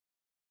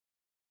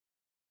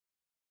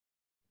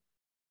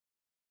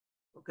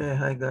Okay,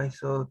 hi guys.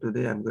 So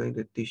today I'm going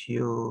to teach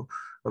you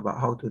about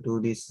how to do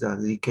this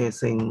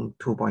ZkSync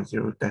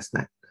 2.0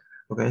 testnet.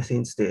 Okay,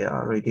 since they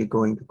are already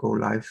going to go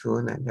live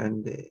soon, and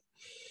then they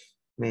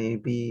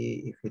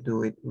maybe if you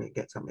do it, may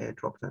get some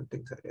airdrops and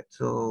things like that.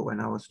 So when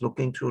I was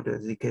looking through the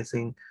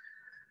ZkSync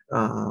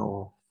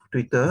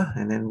Twitter,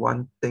 and then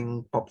one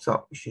thing pops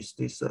up, which is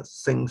this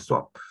sync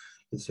swap.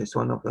 This is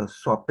one of the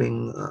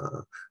swapping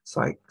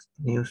site,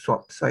 new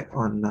swap site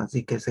on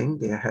ZkSync.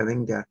 They are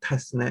having their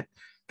testnet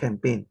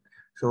campaign.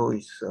 So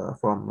it's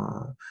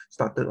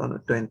started on the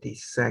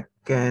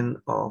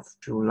 22nd of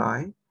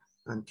July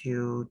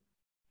until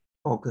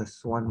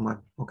August, 1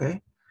 month.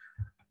 Okay,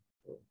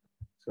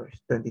 so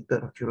it's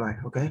 23rd of July.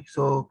 Okay,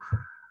 so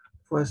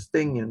first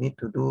thing you need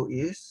to do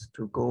is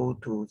to go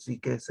to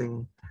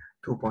ZkSync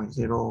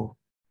 2.0,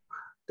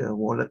 the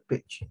wallet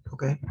page.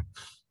 Okay,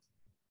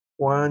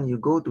 when you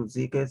go to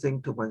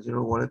ZkSync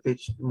 2.0 wallet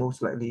page,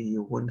 most likely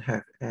you won't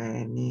have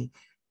any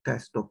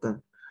test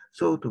token.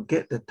 So to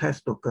get the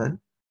test token,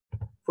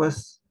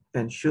 first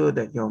ensure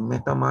that your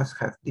MetaMask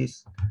have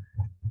this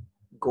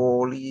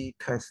Goalie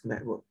test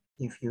network.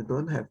 If you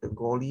don't have the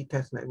Goalie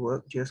test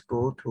network, just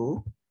go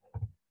to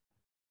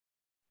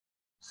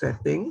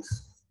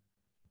settings,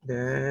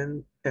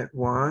 then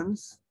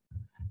advanced,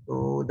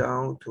 go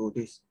down to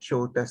this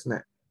show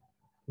testnet,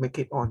 make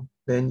it on,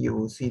 then you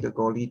will see the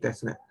Goalie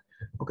testnet.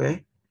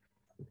 Okay,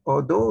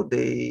 although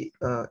they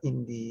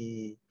in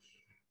the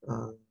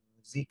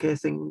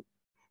ZkSync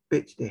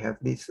page, they have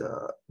this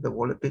the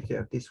wallet page, they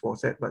have this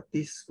faucet, but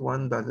this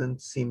one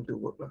doesn't seem to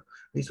work.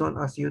 This one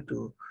asks you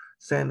to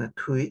send a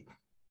tweet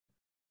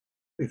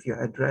with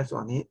your address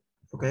on it.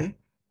 Okay,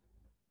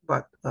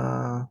 but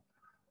I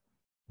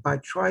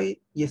tried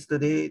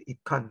yesterday,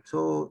 it can't.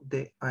 So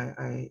then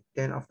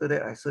after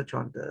that I searched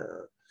on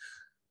the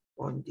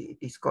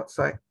Discord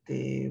site.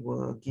 They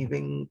were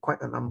giving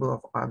quite a number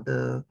of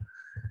other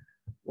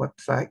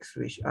websites,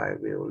 which I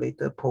will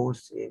later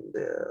post in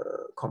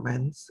the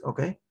comments.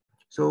 Okay,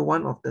 so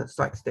one of the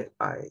sites that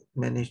I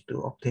managed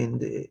to obtain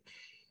the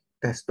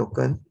test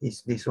token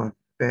is this one,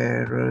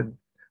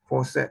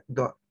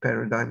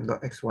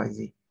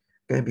 faucet.paradigm.xyz.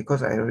 Okay,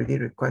 because I already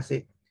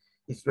requested,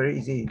 it's very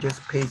easy. You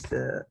just paste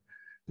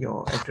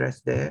your address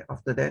there.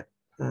 After that,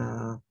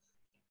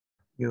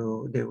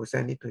 they will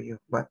send it to you.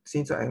 But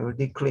since I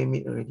already claimed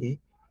it already,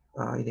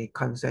 they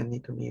can't send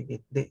it to me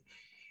again.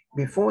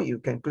 Before you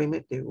can claim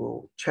it, they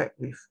will check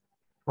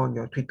on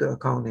your Twitter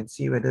account and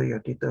see whether your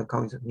Twitter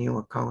account is a new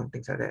account and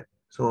things like that.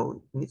 So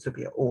it needs to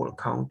be an old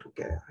account to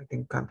get. I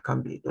think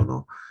can't be, don't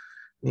know,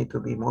 need to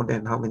be more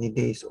than how many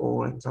days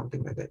old and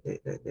something like that.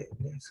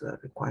 There's a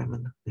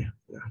requirement. Yeah.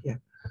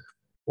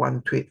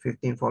 One tweet,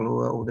 15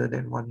 follower older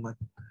than 1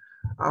 month.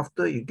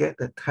 After you get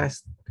the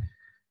test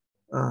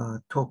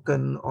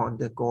token on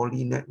the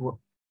Goalie network,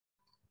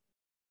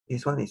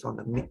 this one is on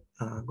the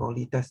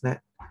Goalie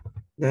testnet,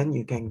 then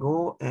you can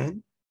go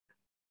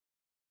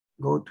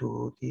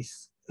to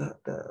this the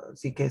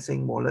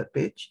ZkSync wallet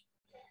page,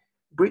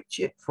 bridge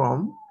it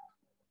from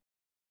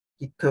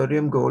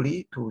Ethereum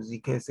Goalie to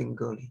ZkSync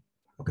Goalie.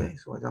 Okay,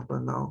 so for example,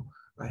 now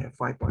I have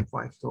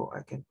 5.5, so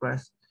I can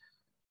press,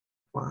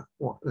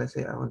 let's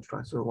say I want to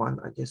transfer one,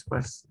 I just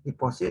press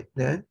deposit,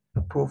 then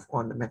approve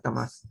on the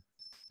MetaMask.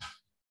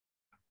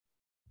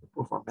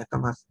 Approve on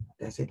MetaMask,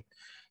 that's it.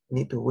 You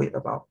need to wait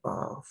about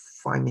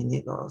 5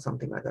 minutes or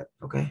something like that,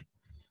 okay,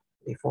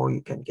 before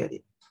you can get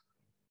it.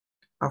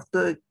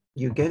 After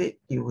you get it,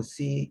 you will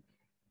see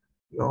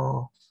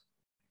your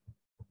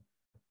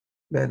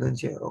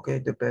balance here. Okay,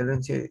 the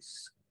balance here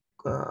is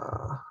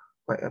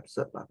quite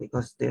absurd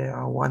because there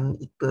are one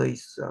Ether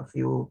is a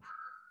few,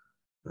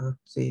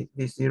 see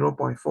this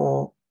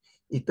 0.4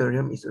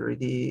 Ethereum is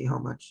already how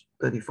much?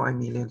 35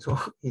 million. So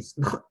it's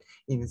not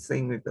in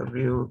sync with the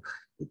real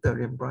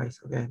Ethereum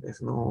price. Okay,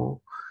 there's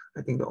no,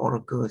 I think the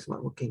Oracle is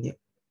not working yet.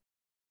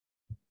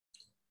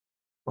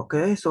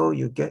 Okay, so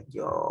you get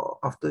your,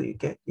 after you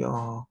get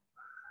your,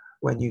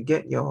 when you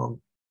get your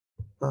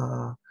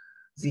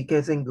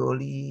ZkSync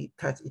Goalie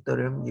test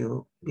Ethereum,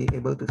 you'll be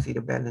able to see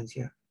the balance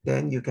here.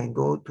 Then you can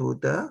go to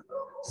the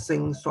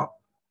Sync Swap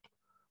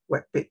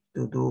webpage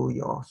to do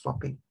your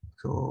swapping.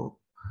 So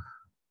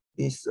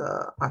this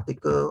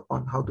article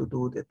on how to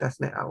do the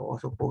testnet, I will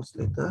also post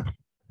later.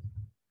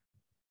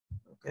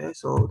 Okay,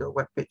 so the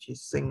webpage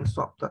is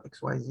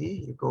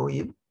syncswap.xyz. You go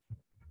in,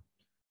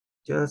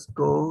 just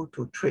go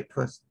to trade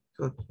first.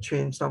 So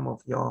change some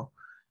of your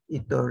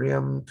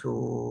Ethereum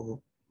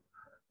to,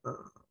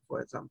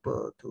 for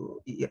example,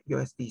 to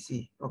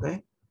USDC.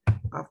 Okay,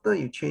 after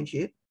you change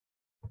it,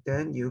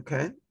 then you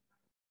can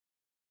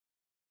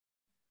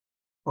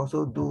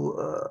also do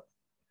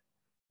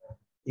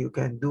you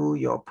can do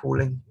your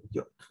pooling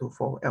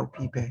for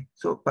LP pair.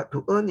 So, but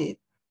to earn it,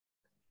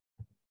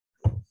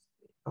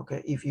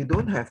 okay, if you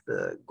don't have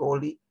the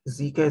Goalie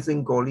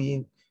ZkSync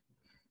Goalie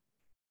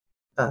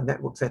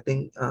network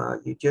setting,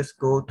 you just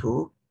go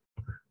to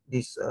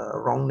this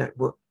wrong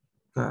network.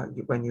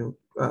 When you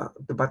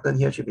the button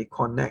here should be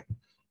connect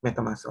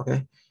MetaMask.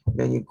 Okay,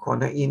 then you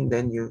connect in,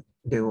 then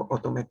they will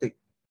automatically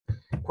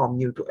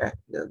prompt you to add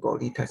the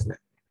Goalie testnet.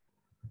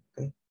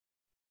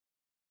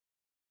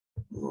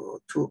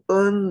 To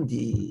earn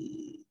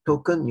the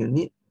token, you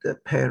need the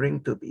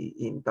pairing to be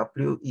in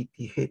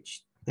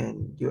WETH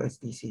and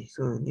USDC.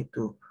 So you need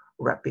to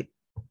wrap it.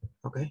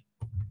 Okay.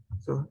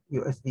 So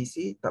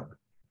USDC,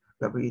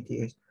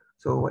 WETH.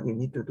 So what you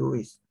need to do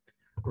is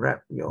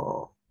wrap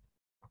your,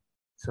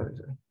 sorry,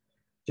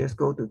 just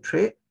go to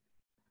trade,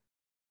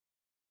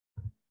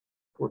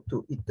 go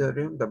to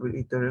Ethereum,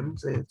 Ethereum,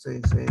 say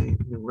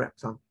you wrap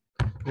some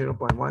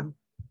 0.1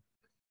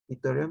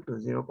 Ethereum to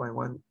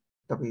 0.1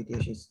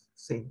 WETH is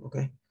same,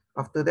 okay?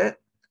 After that,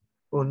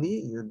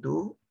 only you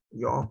do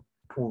your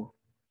pool,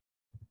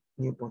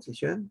 new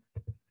position.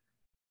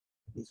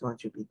 This one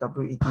should be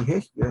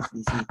WETH,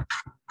 USDC.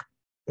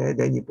 Okay,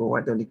 then you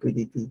provide the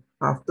liquidity.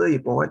 After you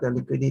provide the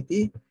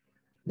liquidity,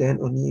 then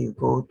only you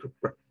go to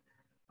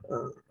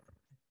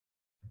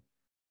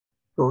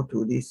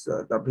this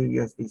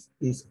WUSD,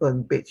 this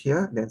earn page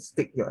here, then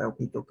stick your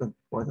LP token.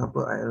 For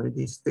example, I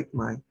already stick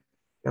my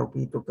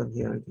LP token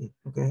here already.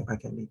 Okay, I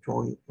can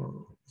withdraw it.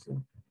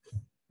 So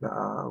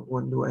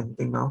won't do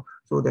anything now.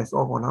 So that's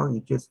all for now.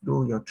 You just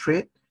do your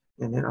trade,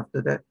 and then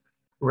after that,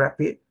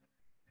 wrap it,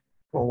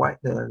 provide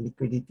the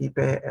liquidity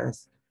pair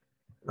as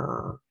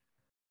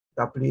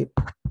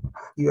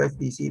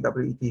USDC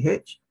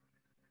WETH.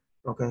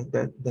 Okay,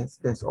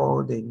 that's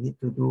all they need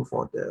to do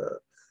for the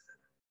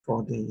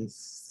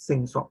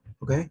sync swap.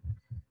 Okay,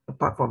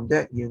 apart from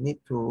that, you need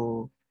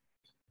to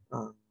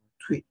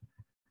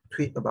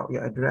tweet about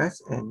your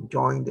address and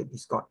join the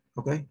Discord.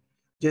 Okay,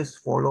 just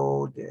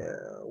follow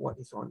the what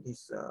is on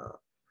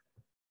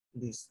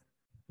this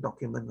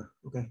document.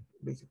 Okay,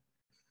 basically.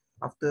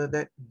 After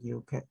that,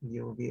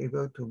 you'll be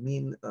able to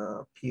mint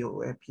a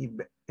POFP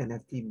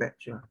NFT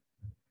badge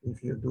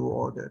if you do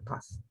all the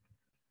tasks.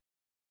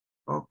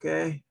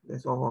 Okay,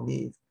 that's all for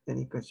me. If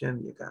any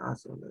question, you can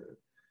ask on the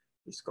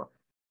Discord.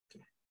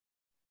 Okay,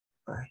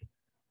 bye.